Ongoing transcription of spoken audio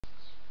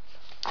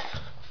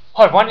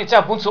Hi everyone, it's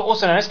Al Bunso,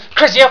 also known as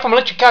Crazy Al from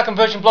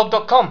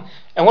electriccarconversionblog.com,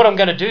 and what I'm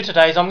going to do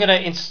today is I'm going to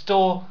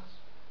install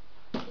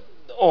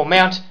or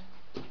mount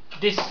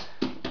this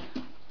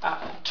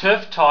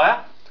turf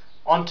tyre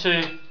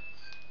onto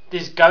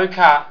this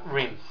go-kart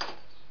rim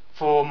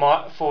for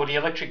the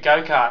electric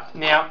go-kart.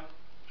 Now,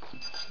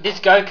 this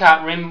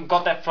go-kart rim,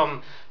 got that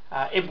from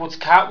Edwards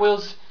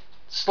Cartwheels,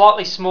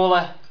 slightly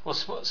smaller or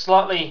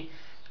slightly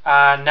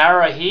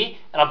narrower here,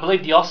 and I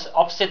believe the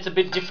offset's a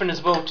bit different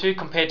as well too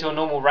compared to a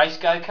normal race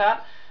go-kart,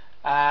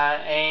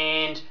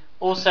 and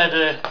also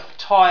the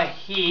tyre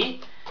here,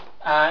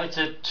 it's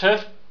a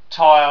turf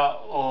tyre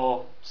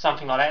or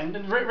something like that. And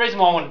the reason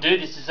why I want to do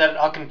this is that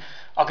I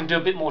can do a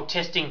bit more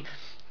testing,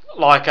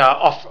 like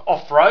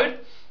off-road,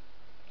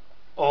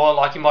 or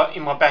like in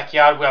my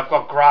backyard where I've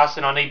got grass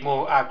and I need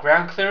more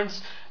ground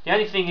clearance. The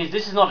only thing is,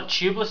 this is not a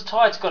tubeless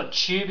tyre; it's got a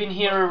tube in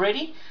here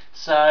already,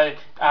 so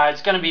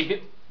it's going to be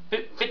a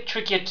bit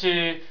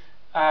trickier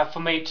for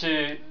me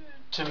to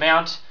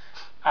mount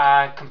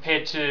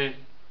compared to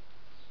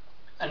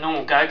a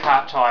normal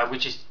go-kart tyre,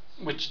 which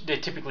they're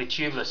typically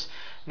tubeless.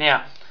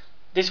 Now,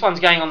 this one's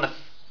going on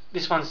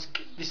this one's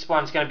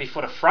going to be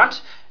for the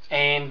front,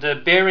 and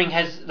the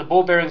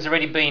ball bearing's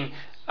already been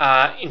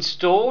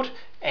installed,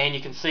 and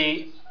you can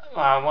see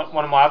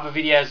one of my other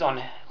videos on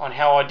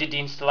how I did the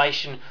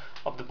installation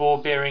of the ball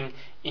bearing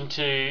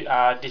into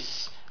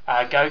this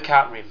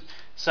go-kart rim.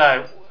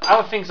 So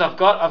other things I've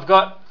got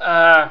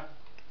a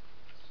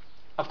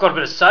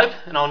bit of soap,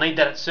 and I'll need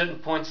that at certain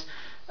points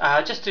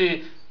just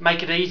to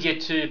make it easier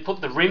to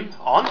put the rim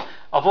on.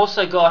 I've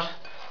also got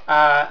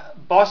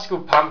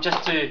bicycle pump,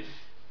 just to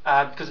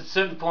because at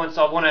certain points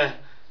I want to,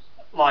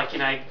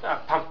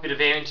 pump a bit of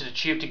air into the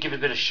tube to give it a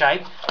bit of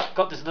shape.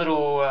 Got this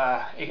little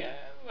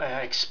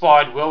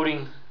expired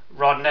welding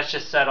rod, and that's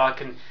just so that I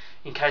can,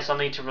 in case I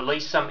need to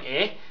release some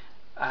air.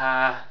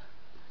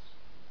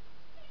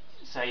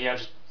 So yeah,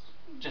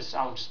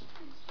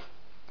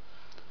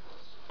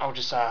 I'll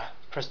just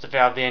press the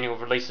valve there, and it'll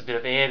release a bit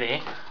of air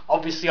there.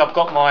 Obviously, I've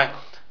got my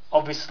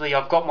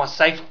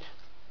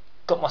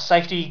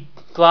safety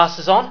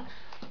glasses on.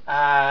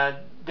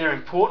 They're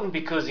important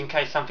because in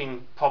case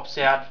something pops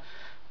out,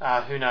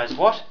 who knows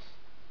what.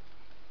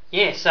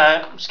 Yeah, so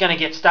I'm just going to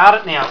get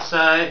started now.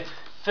 So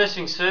first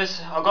things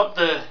first, I've got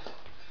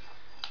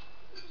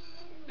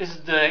this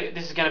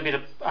is going to be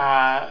the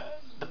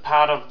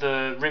part of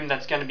the rim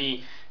that's going to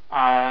be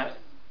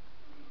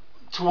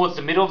towards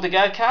the middle of the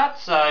go-kart.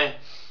 So,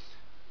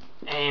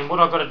 and what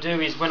I've got to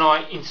do is when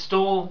I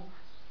install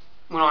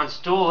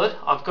it,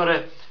 I've got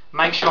to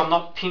make sure I'm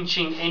not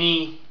pinching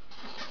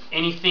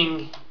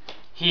anything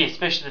here,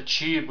 especially the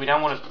tube. We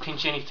don't want to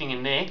pinch anything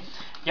in there.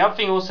 The other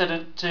thing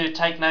also to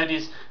take note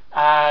is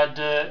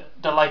the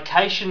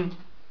location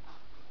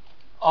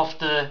of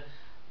the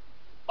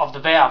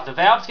valve. The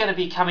valve's going to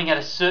be coming at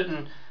a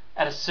certain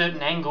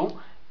angle,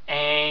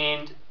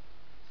 and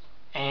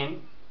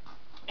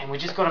we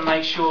just got to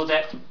make sure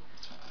that we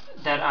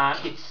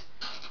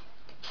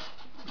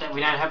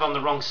don't have it on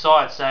the wrong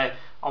side. So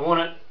I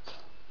want it,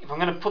 if I'm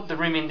going to put the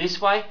rim in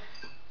this way,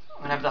 I'm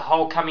going to have the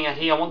hole coming out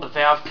here. I want the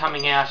valve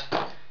coming out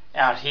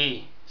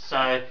here.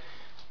 So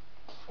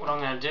what I'm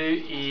going to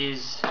do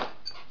is,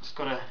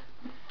 the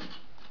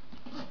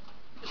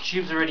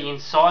tube's already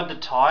inside the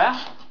tyre,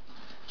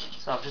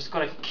 so I've just got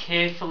to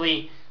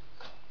carefully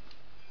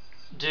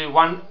do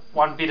one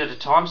bit at a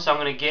time. So I'm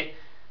going to get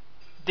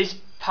this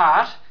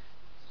part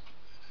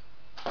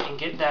and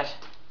get that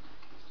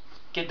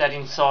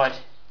inside.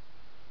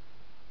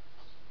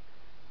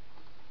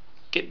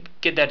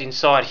 Get that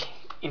inside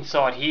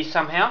here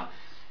somehow.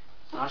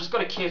 And I've just got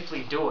to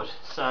carefully do it.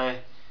 So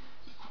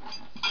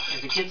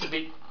if it gets a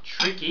bit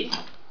tricky,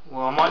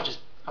 well, I might just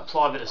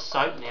apply a bit of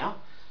soap now,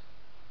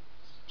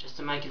 just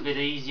to make it a bit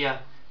easier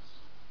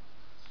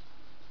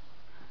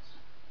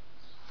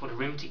for the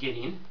rim to get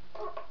in.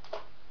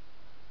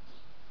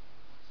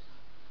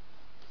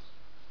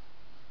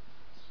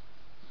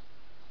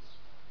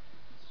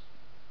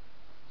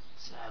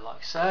 So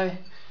like so.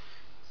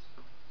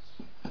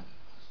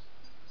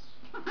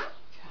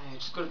 Okay,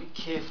 just got to be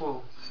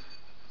careful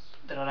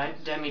that I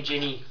don't damage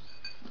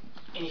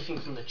anything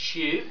from the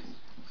tube.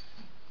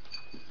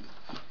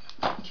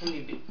 It can be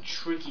a bit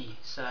tricky,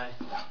 so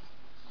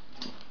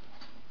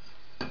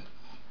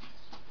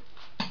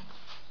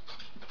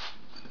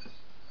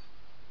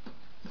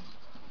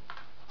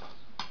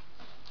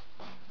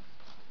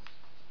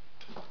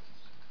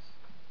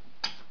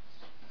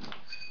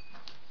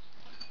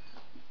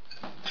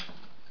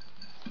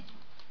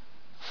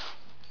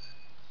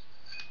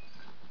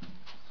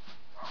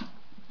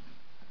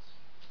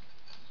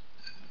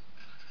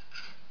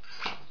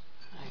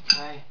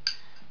okay. I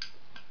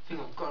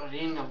think I've got it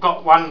in. I've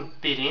got one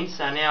bit in,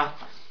 so now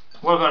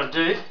what I've got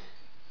to do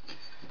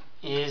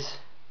is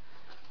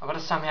I've got to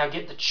somehow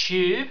get the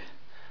tube.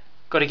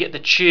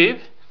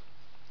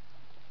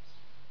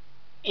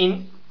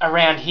 In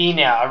around here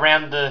now,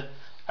 around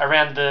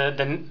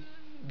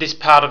this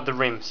part of the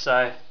rim.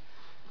 So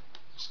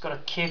just got to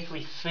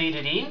carefully feed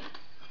it in.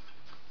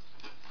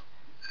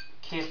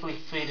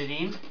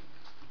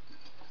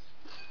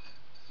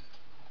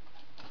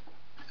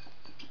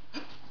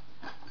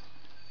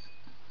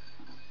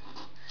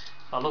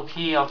 But look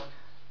here, I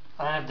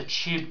don't have the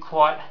tube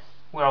quite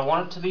where I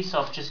want it to be, so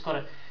I've just got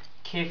to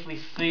carefully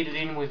feed it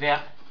in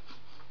without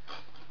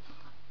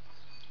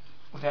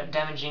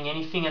damaging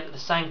anything. At the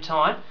same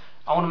time,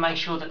 I want to make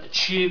sure that the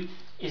tube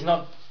is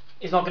not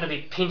going to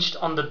be pinched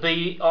on the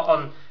bead,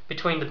 on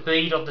between the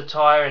bead of the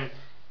tyre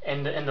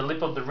and the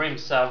lip of the rim.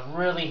 So I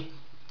really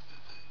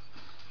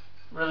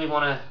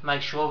want to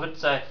make sure of it.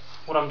 So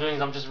what I'm doing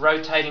is I'm just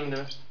rotating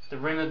the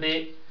rim a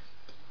bit,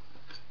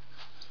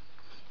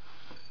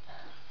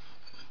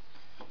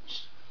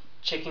 just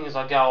checking as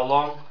I go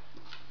along.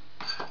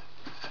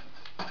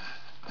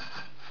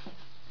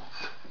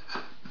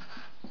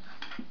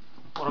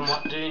 What I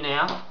might do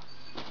now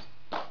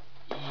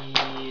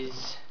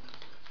is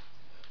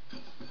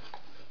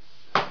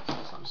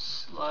I'm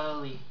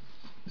slowly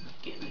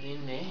getting it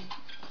in there.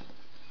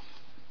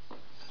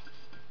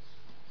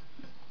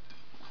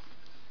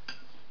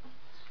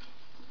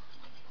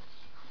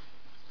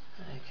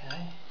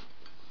 Okay.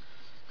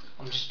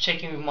 I'm just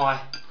checking with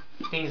my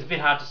thing. It's a bit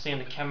hard to see on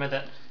the camera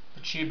that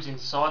the tube's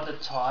inside the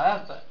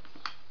tyre, but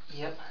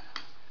yep.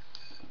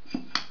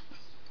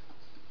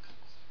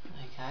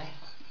 Okay.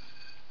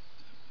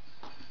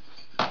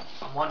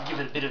 I might give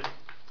it a bit of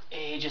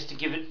air just to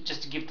give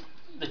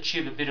the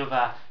tube a bit of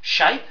a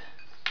shape.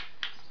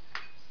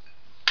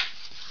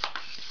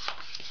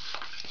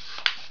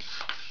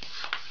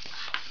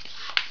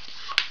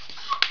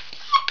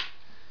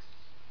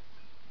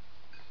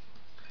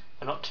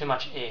 But not too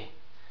much air.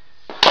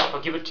 If I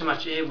give it too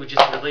much air, we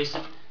just release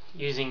it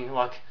using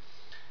like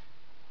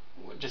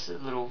just a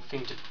little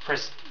thing to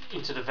press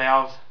into the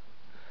valve.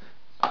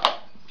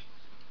 But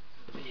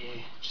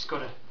yeah, just got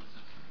to.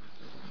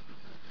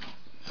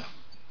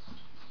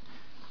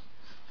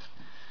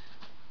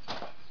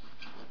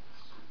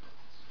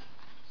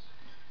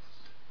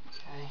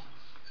 Okay,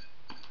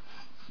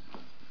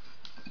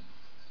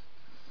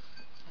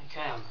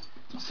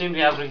 I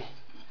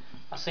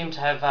seem to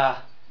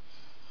have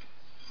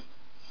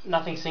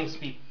nothing seems to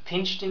be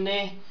pinched in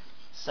there.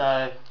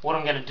 So what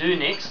I'm going to do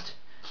next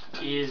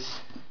is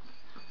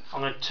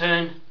I'm going to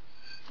turn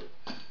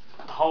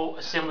the whole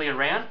assembly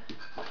around,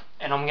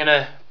 and I'm going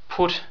to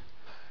put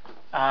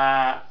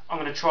I'm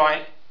going to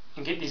try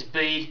and get this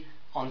bead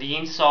on the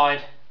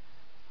inside,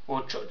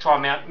 or try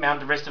and mount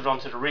the rest of it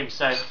onto the rim.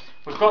 So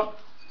we've got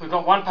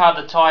one part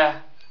of the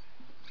tyre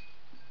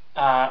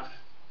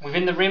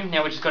within the rim.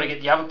 Now we've just got to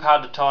get the other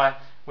part of the tyre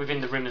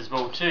within the rim as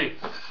well too.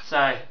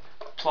 So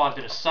apply a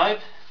bit of soap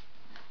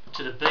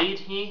to the bead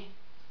here.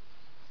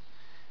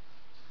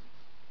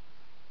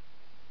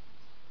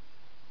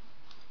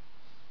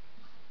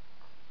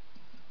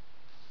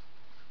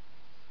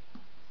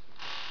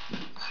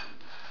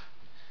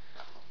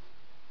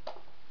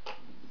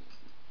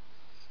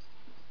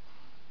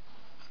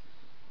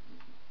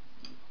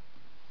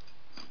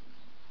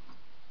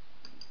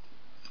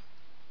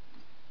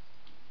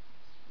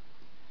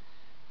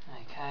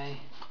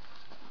 Okay.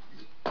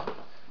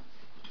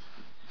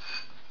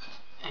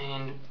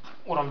 And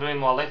what I'm doing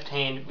with my left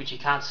hand, which you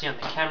can't see on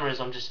the camera, is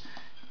I'm just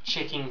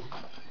checking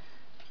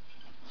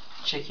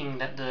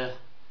that the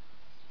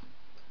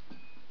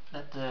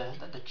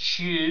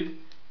tube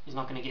is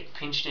not going to get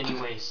pinched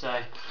anywhere.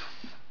 So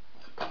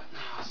now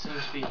it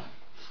seems to be.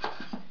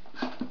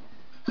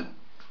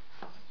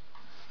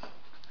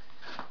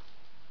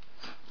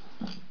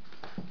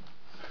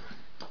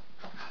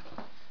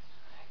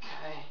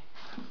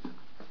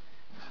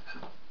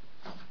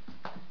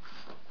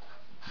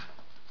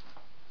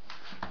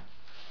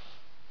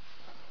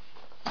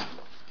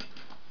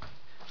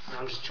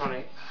 I'm just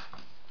trying to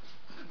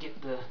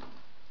get the.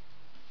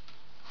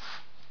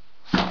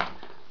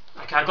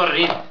 Okay, I got it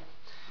in. I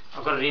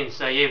got it in.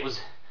 So yeah, it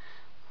was.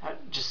 I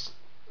just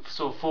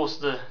sort of forced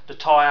the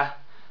tyre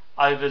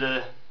over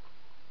the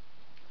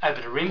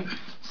rim.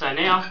 So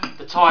now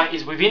the tyre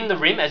is within the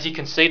rim. As you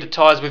can see, the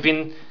tyre is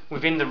within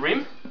the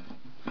rim.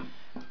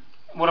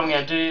 What I'm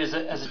going to do is,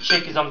 as a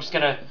check, is I'm just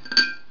going to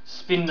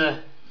spin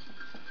the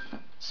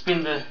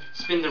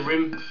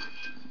rim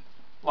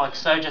like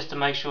so, just to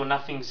make sure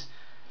nothing's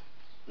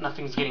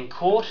getting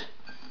caught.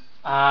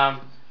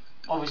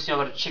 Obviously I've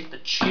got to check the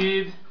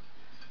tube.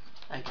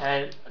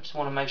 Okay, I just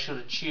want to make sure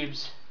the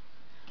tube's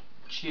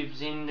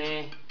in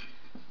there.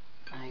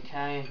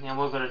 Okay, now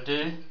what I've got to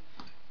do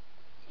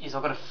is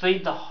I've got to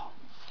feed the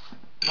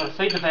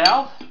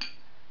valve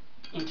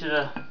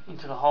into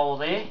the hole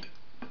there.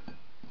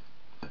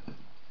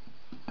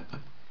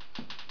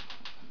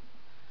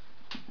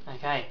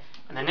 Okay,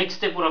 and the next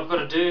step, what I've got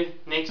to do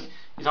next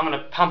is I'm going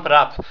to pump it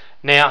up.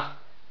 Now,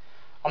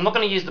 I'm not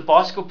going to use the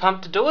bicycle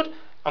pump to do it.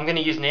 I'm going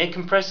to use an air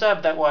compressor.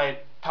 That way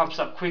it pumps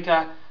up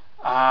quicker.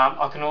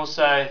 I can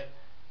also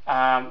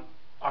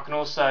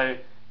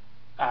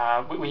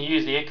when you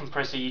use the air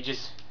compressor, you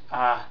just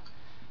the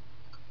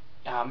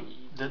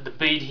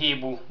bead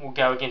here will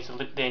go against the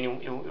lip there,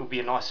 and it'll be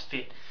a nice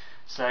fit.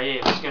 So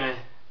yeah, I'm just going to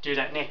do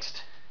that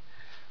next.